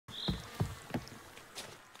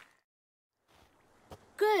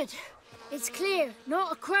Good. It's clear.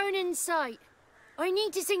 Not a crone in sight. I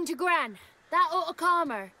need to sing to Gran. That ought to calm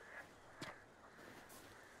her.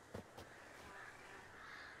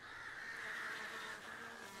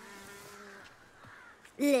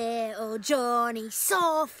 Little Johnny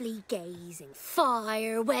softly gazing,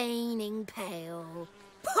 fire waning pale.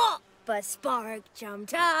 Pop! A spark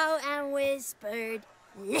jumped out and whispered,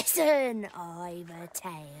 "Listen, I've a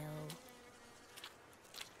tale."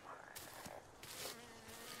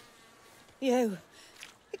 You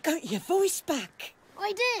got your voice back.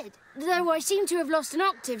 I did, though I seem to have lost an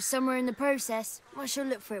octave somewhere in the process. I shall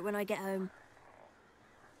look for it when I get home.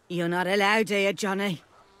 You're not allowed here, Johnny.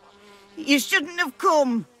 You shouldn't have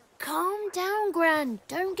come. Calm down, Gran.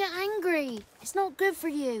 Don't get angry. It's not good for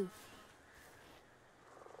you.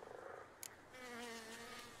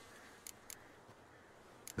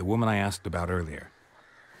 The woman I asked about earlier.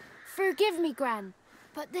 Forgive me, Gran,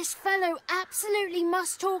 but this fellow absolutely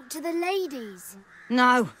must talk to the ladies.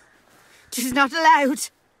 No, tis not allowed.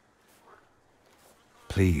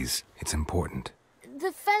 Please, it's important.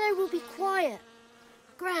 The fellow will be quiet.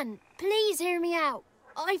 Gran, please hear me out.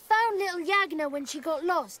 I found little Yagna when she got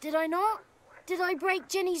lost, did I not? Did I break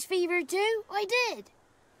Ginny's fever too? I did.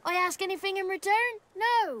 I ask anything in return?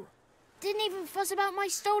 No. Didn't even fuss about my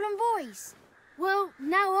stolen voice. Well,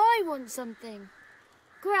 now I want something.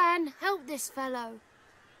 Gran, help this fellow.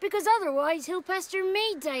 Because otherwise he'll pester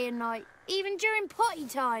me day and night, even during potty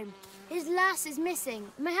time. His lass is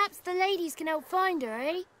missing. Perhaps the ladies can help find her,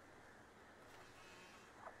 eh?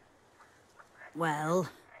 Well,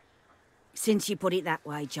 since you put it that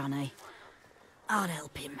way, Johnny, I'll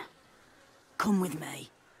help him. Come with me.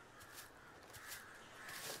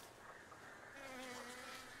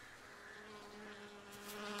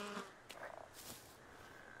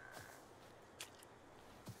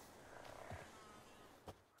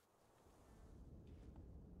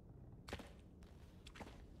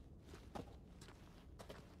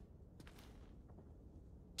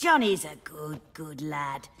 Johnny's a good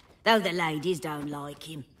lad, though the ladies don't like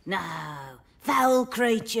him. No, foul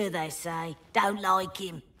creature, they say. Don't like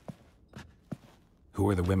him. Who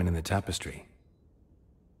are the women in the tapestry?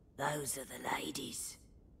 Those are the ladies.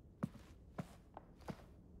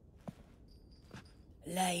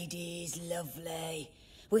 Ladies lovely,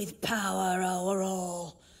 with power o'er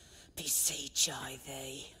all, beseech I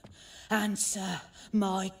thee, answer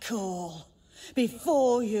my call.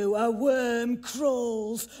 Before you a worm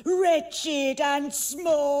crawls, wretched and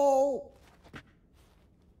small.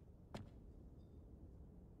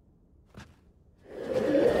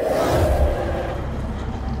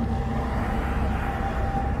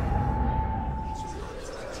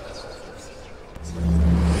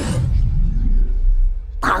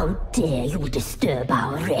 How dare you disturb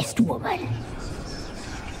our rest, woman?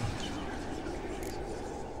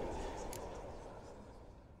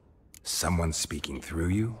 Someone speaking through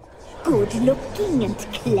you? Good looking and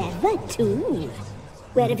clever, too.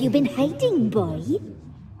 Where have you been hiding, boy?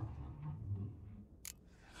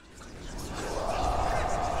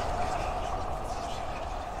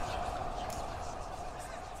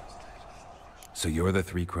 So you're the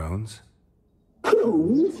three crones?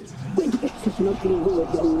 Crones? When this is nothing to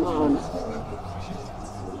a young man.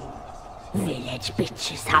 Village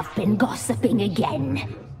bitches have been gossiping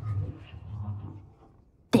again.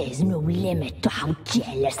 There's no limit to how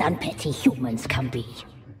jealous and petty humans can be.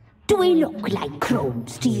 Do we look like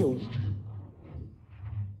crones to you?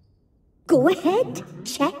 Go ahead,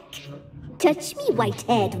 check. Touch me,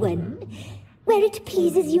 white-haired one, where it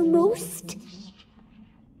pleases you most.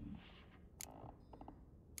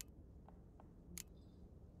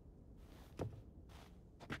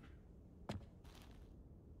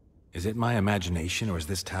 Is it my imagination, or is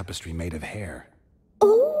this tapestry made of hair?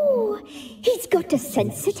 Oh, he's got a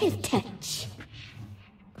sensitive touch.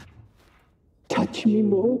 Touch me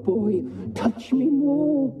more, boy. Touch me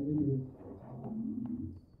more.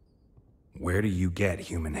 Where do you get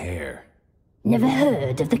human hair? Never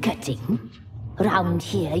heard of the cutting? Round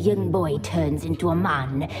here, a young boy turns into a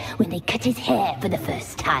man when they cut his hair for the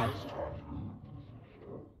first time.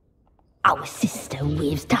 Our sister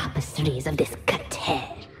weaves tapestries of this cut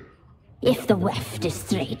hair. If the weft is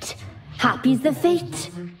straight, happy's the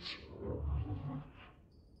fate.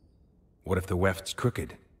 What if the weft's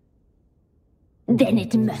crooked? Then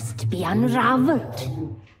it must be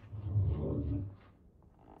unraveled.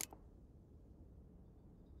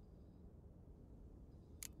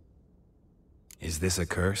 Is this a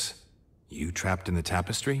curse? You trapped in the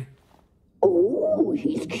tapestry? Oh,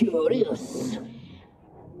 he's curious.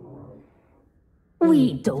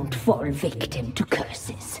 We don't fall victim to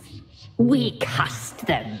curses. We cast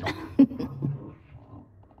them.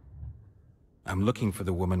 I'm looking for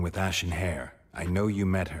the woman with ashen hair. I know you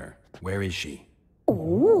met her. Where is she?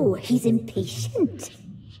 Oh, he's impatient.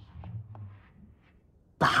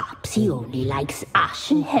 Perhaps he only likes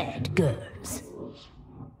ashen-haired girls.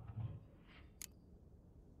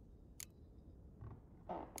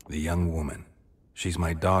 The young woman. She's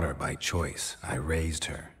my daughter by choice. I raised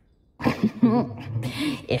her.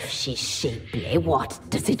 If she's shapely, what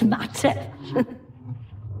does it matter?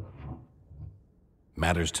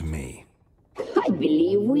 Matters to me. I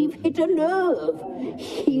believe we've hit a nerve.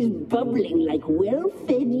 He's bubbling like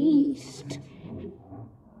well-fed yeast.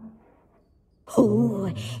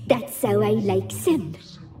 Oh, that's how I likes him.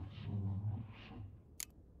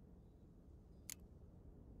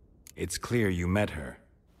 It's clear you met her.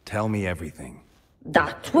 Tell me everything.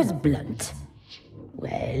 That was blunt.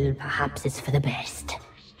 Well, perhaps it's for the best.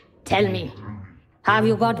 Tell me, have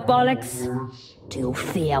you got bollocks? Do you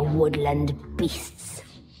fear woodland beasts?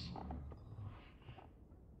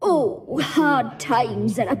 Oh, hard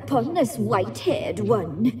times are upon us, white-haired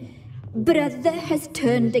one. Brother has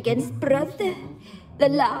turned against brother. The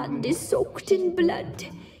land is soaked in blood.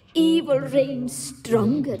 Evil reigns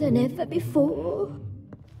stronger than ever before.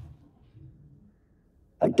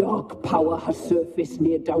 A dark power has surfaced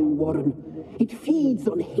near Downwarren. It feeds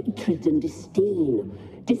on hatred and disdain.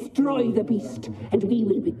 Destroy the beast, and we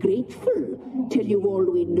will be grateful. Tell you all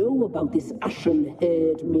we know about this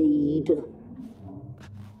ashen-haired maid.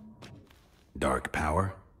 Dark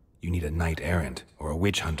power? You need a knight-errant, or a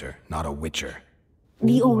witch-hunter, not a witcher.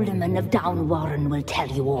 The alderman of Downwarren will tell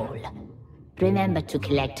you all. Remember to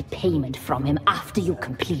collect payment from him after you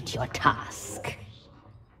complete your task.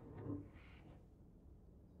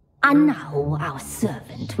 And now our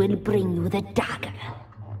servant will bring you the dagger.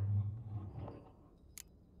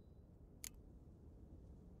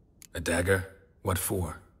 A dagger? What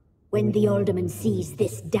for? When the alderman sees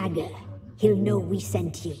this dagger, he'll know we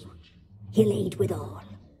sent you. He'll aid with all.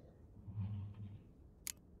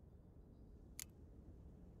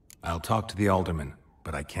 I'll talk to the alderman,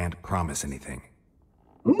 but I can't promise anything.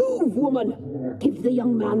 Move, woman! Give the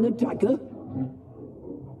young man the dagger.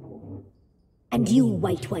 And you,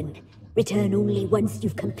 White One, return only once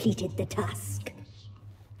you've completed the task.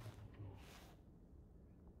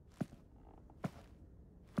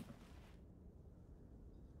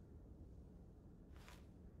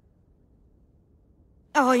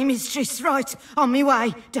 Aye, mistress, right. On me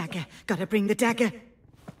way. Dagger. Gotta bring the dagger.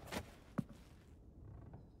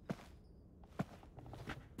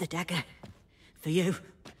 The dagger. For you.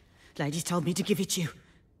 Lady told me to give it you.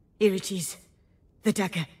 Here it is. The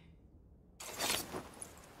dagger.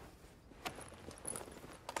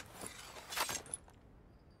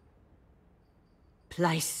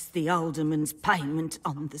 Place the alderman's payment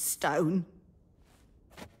on the stone.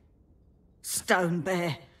 Stone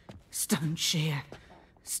bear, stone shear,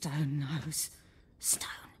 stone nose, stone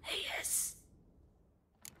ears.